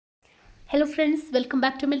Hello friends, welcome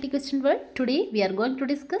back to Multi Question World. Today we are going to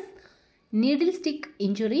discuss needle stick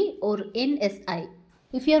injury or NSI.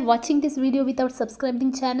 If you are watching this video without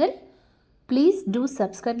subscribing channel, please do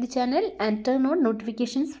subscribe the channel and turn on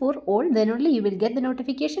notifications for all, then only you will get the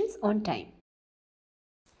notifications on time.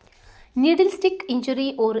 Needle stick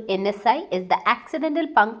injury or NSI is the accidental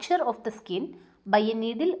puncture of the skin by a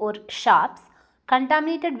needle or sharps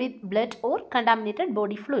contaminated with blood or contaminated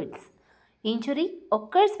body fluids. Injury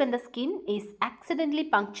occurs when the skin is accidentally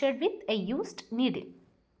punctured with a used needle.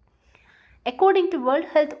 According to World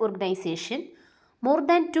Health Organization, more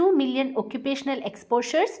than 2 million occupational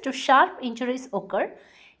exposures to sharp injuries occur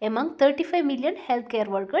among 35 million healthcare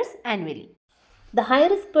workers annually. The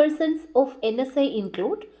high-risk persons of NSI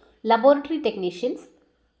include laboratory technicians,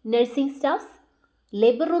 nursing staffs,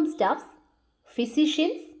 labor room staffs,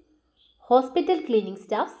 physicians, hospital cleaning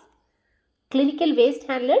staffs, clinical waste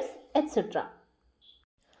handlers, etc.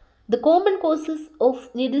 The common causes of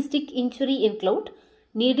needle stick injury include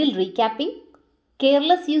needle recapping,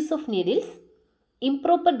 careless use of needles,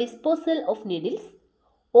 improper disposal of needles,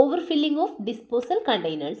 overfilling of disposal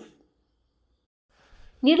containers.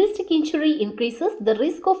 Needle stick injury increases the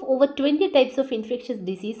risk of over 20 types of infectious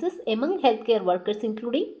diseases among healthcare workers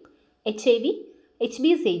including HIV,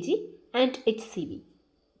 HBsAg and HCV.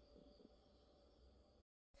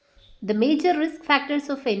 The major risk factors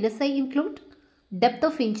of NSI include depth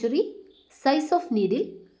of injury, size of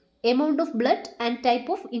needle, amount of blood and type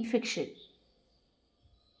of infection.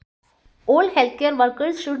 All healthcare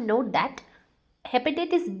workers should note that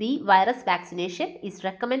hepatitis B virus vaccination is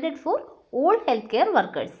recommended for all healthcare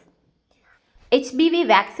workers. HBV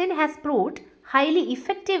vaccine has proved highly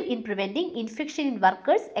effective in preventing infection in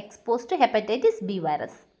workers exposed to hepatitis B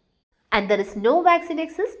virus. And there is no vaccine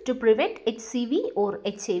exists to prevent HCV or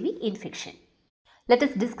HIV infection. Let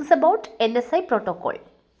us discuss about NSI protocol.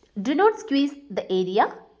 Do not squeeze the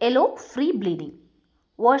area, allow free bleeding.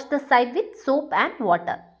 Wash the site with soap and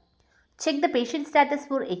water. Check the patient status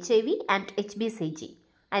for HIV and HBsAg,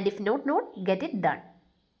 and if not known, get it done.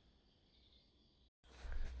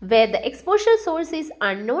 Where the exposure source is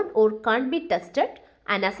unknown or can't be tested,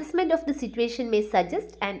 an assessment of the situation may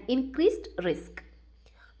suggest an increased risk.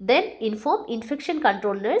 Then inform infection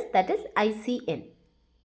control nurse, that is ICN.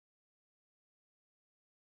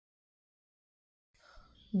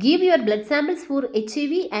 Give your blood samples for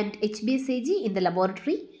HIV and HBsAg in the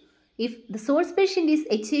laboratory. If the source patient is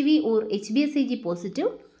HIV or HBsAg positive,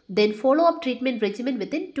 then follow up treatment regimen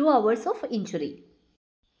within 2 hours of injury.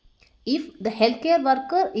 If the healthcare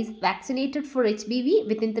worker is vaccinated for HBV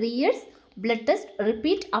within 3 years, blood test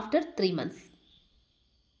repeat after 3 months.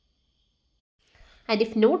 And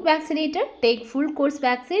if not vaccinated, take full course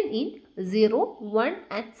vaccine in 0, 1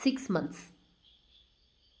 and 6 months.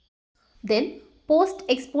 Then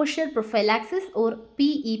post-exposure prophylaxis or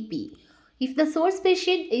PEP. If the source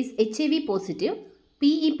patient is HIV positive,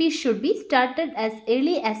 PEP should be started as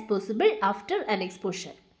early as possible after an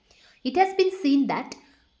exposure. It has been seen that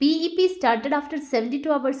PEP started after 72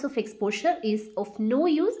 hours of exposure is of no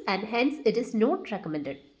use and hence it is not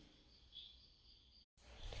recommended.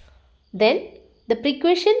 Then the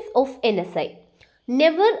precautions of NSI.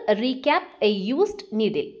 Never recap a used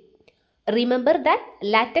needle. Remember that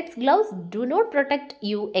latex gloves do not protect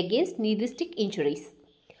you against needle stick injuries.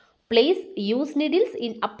 Place used needles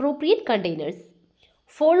in appropriate containers.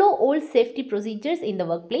 Follow all safety procedures in the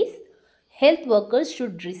workplace. Health workers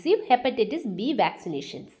should receive hepatitis B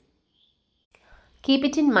vaccinations. Keep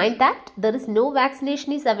it in mind that there is no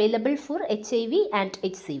vaccination is available for HIV and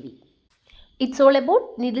HCV. It's all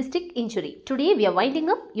about needle stick injury. Today we are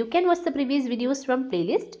winding up. You can watch the previous videos from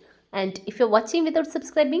playlist. And if you're watching without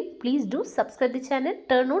subscribing, please do subscribe the channel.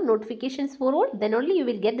 Turn on notifications for all. Then only you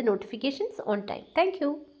will get the notifications on time. Thank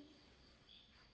you.